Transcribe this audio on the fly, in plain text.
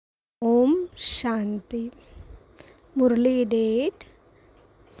Om Shanti. Murli date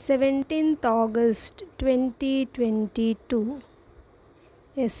 17th August 2022.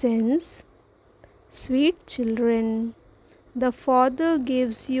 Essence. Sweet children, the Father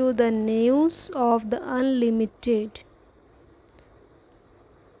gives you the news of the unlimited.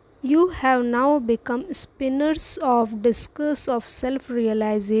 You have now become spinners of discus of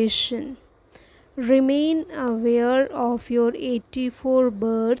self-realization. Remain aware of your 84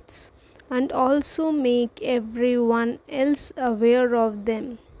 births and also make everyone else aware of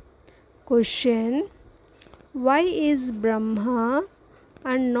them. Question. Why is Brahma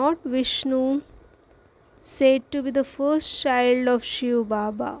and not Vishnu said to be the first child of Shiv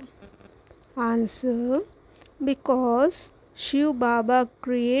Baba? Answer. Because Shiv Baba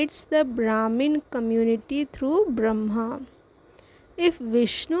creates the Brahmin community through Brahma. If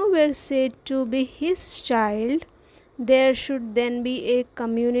Vishnu were said to be his child, there should then be a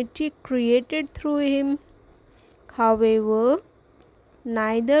community created through him. However,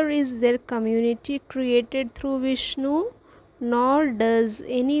 neither is there community created through Vishnu, nor does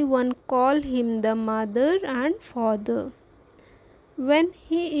anyone call him the mother and father. When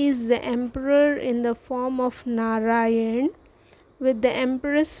he is the emperor in the form of Narayan with the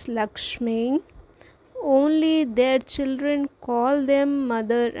empress Lakshmi, only their children call them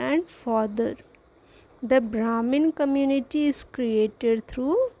mother and father. The Brahmin community is created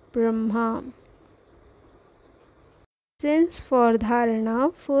through Brahma. Sense for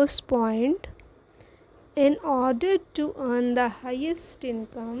dharana. First point. In order to earn the highest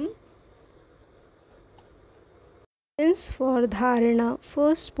income. Sense for dharana.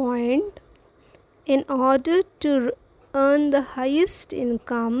 First point. In order to earn the highest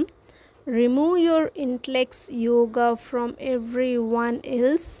income, remove your intellect's yoga from everyone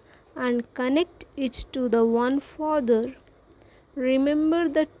else and connect it to the one Father. Remember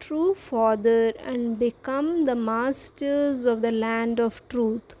the true Father and become the masters of the land of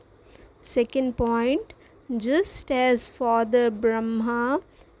truth. Second point. Just as Father Brahma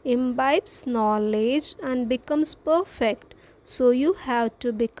imbibes knowledge and becomes perfect, so you have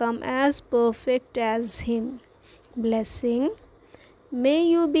to become as perfect as him. Blessing. May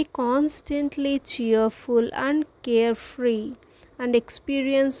you be constantly cheerful and carefree and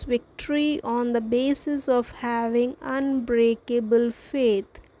experience victory on the basis of having unbreakable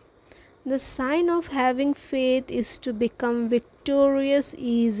faith. The sign of having faith is to become victorious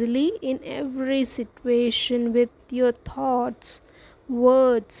easily in every situation with your thoughts,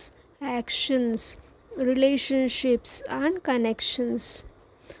 words, actions, relationships, and connections.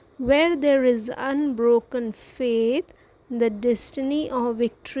 Where there is unbroken faith, the destiny of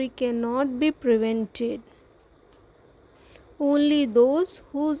victory cannot be prevented. Only those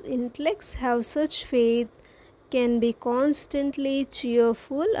whose intellects have such faith can be constantly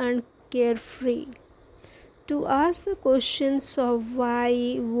cheerful and carefree. To ask the questions of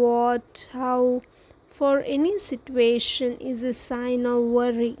why, what, how for any situation is a sign of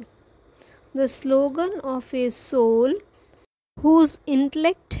worry. The slogan of a soul whose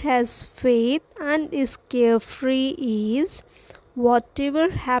intellect has faith and is carefree is, whatever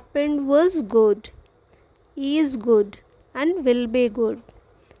happened was good, is good, and will be good.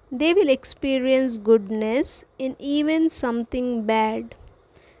 They will experience goodness in even something bad.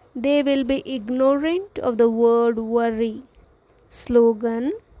 They will be ignorant of the word worry.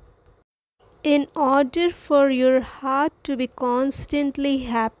 Slogan. In order for your heart to be constantly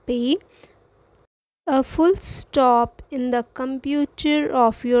happy, a full stop in the computer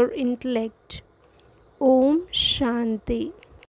of your intellect. Om Shanti.